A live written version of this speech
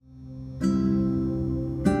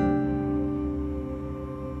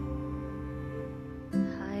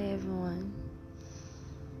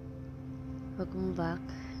Welcome back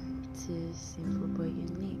to Simple But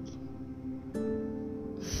Unique.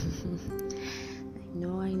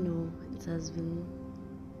 I know, it has been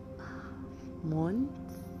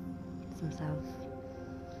months since I've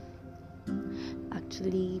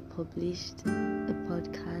actually published a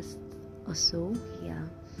podcast or so,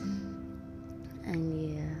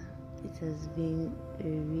 and it has been a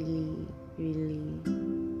really, really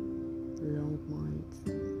long month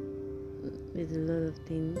with a lot of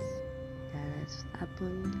things that has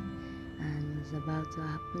happened and is about to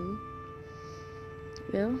happen.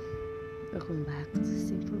 Well, welcome back to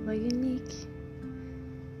Simple But Unique,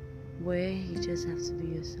 where you just have to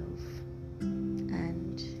be yourself,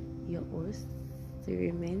 and your host still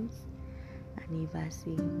remains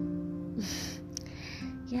Anivasi.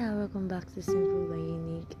 Welcome back to Simple But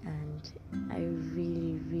Unique, and I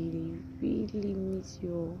really, really, really miss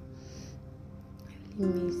you all. I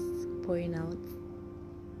really miss pouring out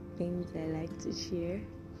things I like to share,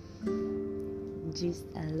 gist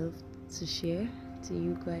I love to share to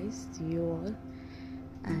you guys, to you all,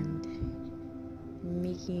 and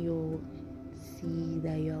making you all see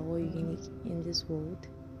that you are all unique in this world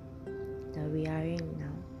that we are in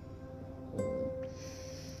now.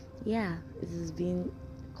 It has been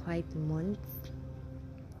quite a month,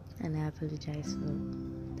 and I apologize for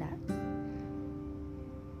that.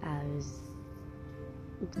 I was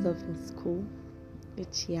hooked up in school,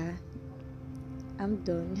 which I'm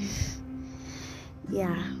done.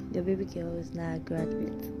 The baby girl is now a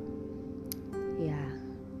graduate.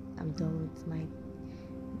 I'm done with my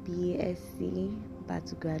BSc, about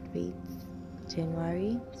to graduate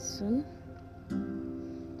January soon.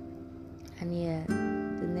 And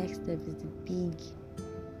the next step is the big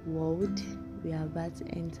world we are about to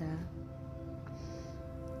enter.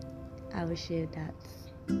 I will share that.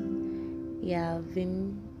 I've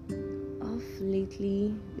been off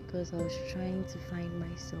lately because I was trying to find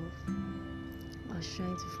myself. I was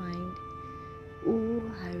trying to find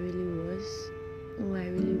who I really was, who I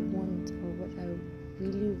really want, or what I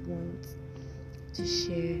really want to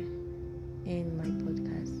share in my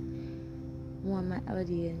podcast. Who are my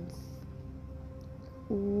audience?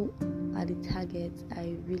 Who are the targets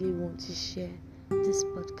I really want to share this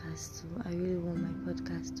podcast to? I really want my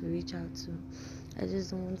podcast to reach out to. I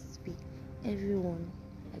just don't want it to be everyone.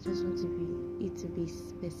 I just want it to be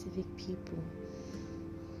specific people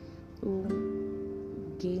who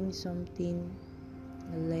gain something,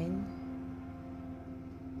 learn,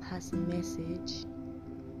 pass a message,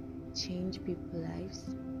 change people's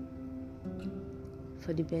lives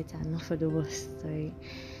for the better, not for the worse. Sorry.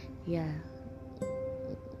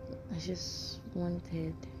 I just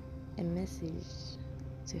wanted a message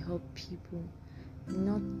to help people,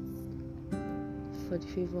 not for the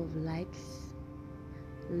favor of likes,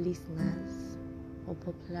 listeners, or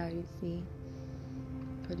popularity.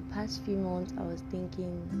 For the past few months, I was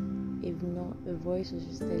thinking, if not, a voice was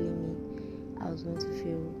just telling me I was going to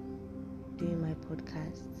fail doing my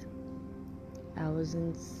podcast. I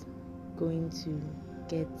wasn't going to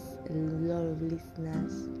get a lot of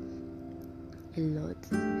listeners,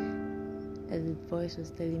 As the voice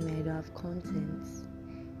was telling me I don't have content.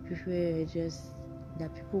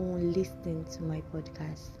 People won't listen to my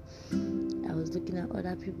podcast. I was looking at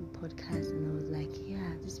other people's podcasts and I was like,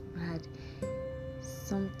 these people had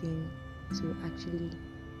something to actually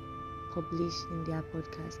publish in their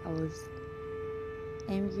podcast. I was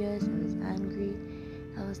envious, I was angry.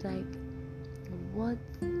 I was like, what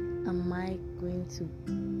am I going to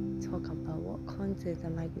talk about? What content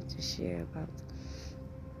am I going to share about?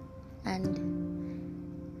 And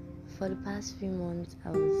for the past few months, I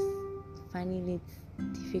was finding it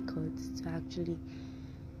difficult to actually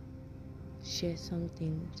share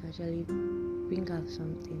something, to actually bring up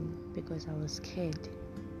something, because I was scared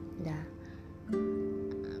that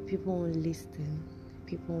people won't listen.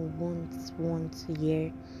 People won't want to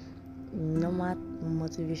hear normal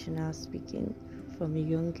motivational speaking from a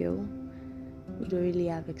young girl who don't really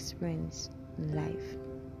have experience in life.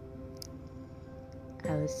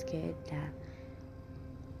 I was scared that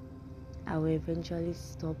I will eventually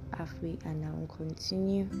stop halfway and I won't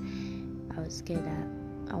continue. I was scared that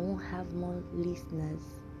I won't have more listeners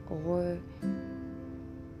or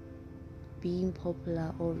being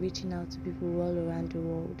popular or reaching out to people all around the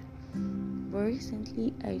world. But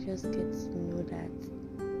recently, I just get to know that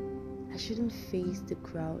I shouldn't face the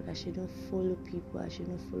crowd. I shouldn't follow people. I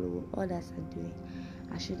shouldn't follow what others are doing.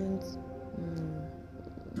 I shouldn't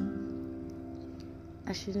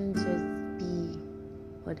just be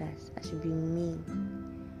others. I should be me.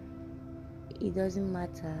 It doesn't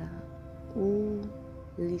matter who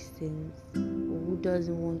listens or who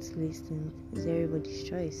doesn't want to listen. It's everybody's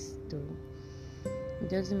choice, though. It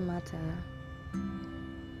doesn't matter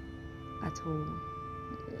at all.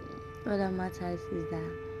 All that matters is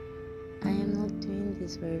that I am not doing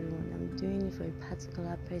this for everyone. I'm doing it for a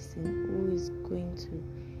particular person who is going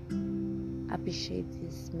to appreciate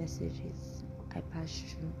these messages I pass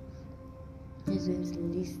through. Who's going to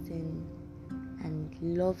listen and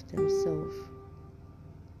love themselves.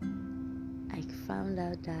 I found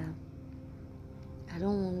out that I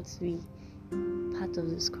don't want to be part of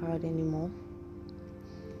this crowd anymore.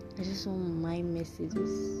 I just want my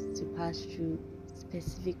messages to pass through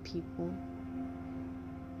specific people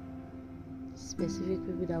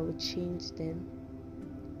that will change them.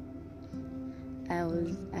 I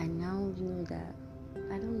now know that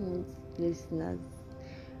I don't want listeners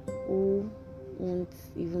who won't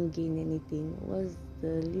even gain anything. What's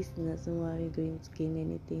the listeners who aren't going to gain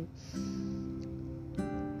anything?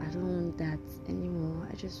 I don't want that anymore.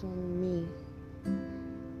 I just want me.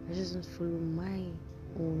 I just want to follow my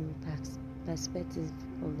own perspective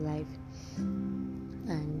of life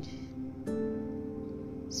and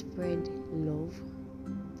spread love,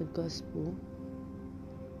 the gospel,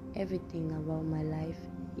 everything about my life,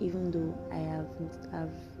 even though I haven't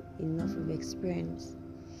have enough of experience.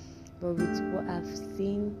 But with what I've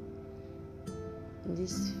seen in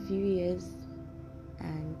these few years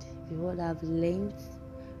and with what I've learned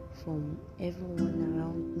from everyone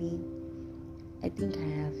around me, I think I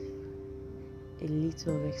have a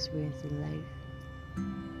little of experience in life.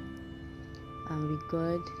 And with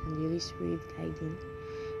God and the Holy Spirit guiding,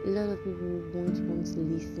 a lot of people won't want to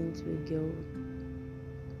listen to a girl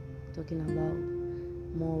talking about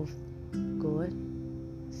more of God,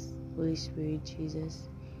 Holy Spirit, Jesus,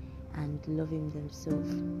 and loving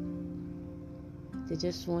themselves. They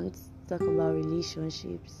just want to talk about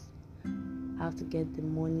relationships, how to get the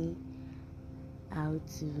money, how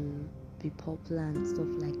to be popular and stuff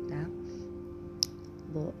like that.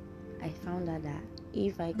 But I found out that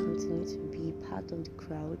if I continue to be part of the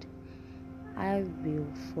crowd, I will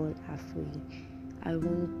fall halfway. I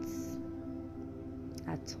won't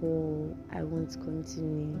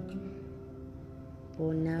continue.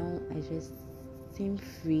 But now I just seem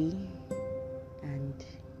free, and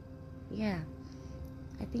yeah,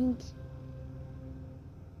 I think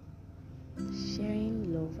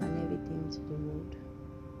sharing love and everything to the world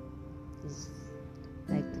is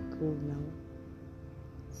like the goal now.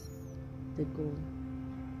 It's the goal,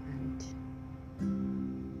 and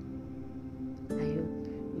I hope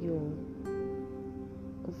you all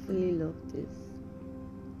hopefully love this.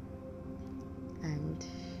 And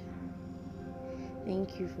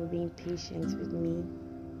thank you for being patient with me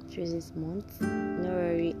through this month. No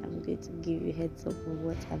worry, I'm going to give you a heads up of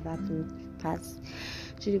what have happened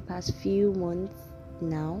through the past few months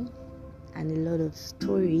now, and a lot of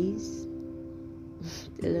stories,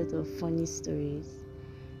 a lot of funny stories,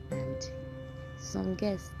 and some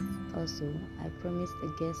guests also. I promised a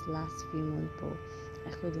guest last few months, but I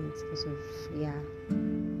couldn't because of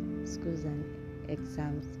schools and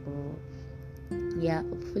exams. But yeah,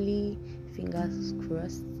 hopefully, fingers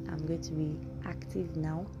crossed, I'm going to be active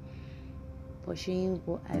now, pursuing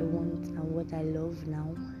what I want and what I love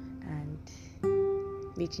now, and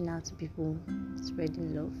reaching out to people,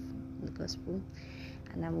 spreading love, the gospel.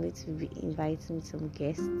 And I'm going to be inviting some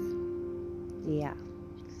guests.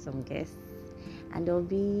 And there'll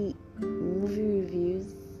be movie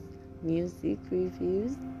reviews, music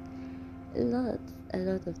reviews, a lot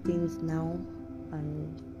of things now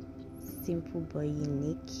on Simple But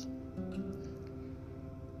Unique.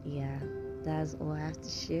 Yeah, that's all I have to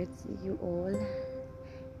share to you all,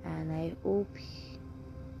 and I hope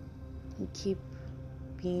you keep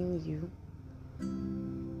being you,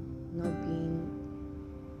 not being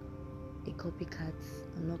a copycat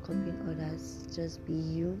or not copying others. Just be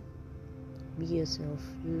you, be yourself,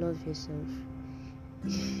 love yourself.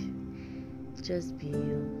 Just be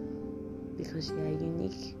you, because you are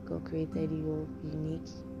unique. God created you all unique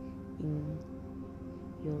in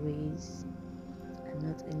your ways and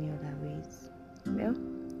not any other ways. Well,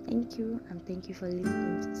 thank you, and thank you for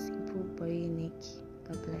listening to Simple But Unique.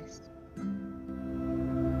 God bless.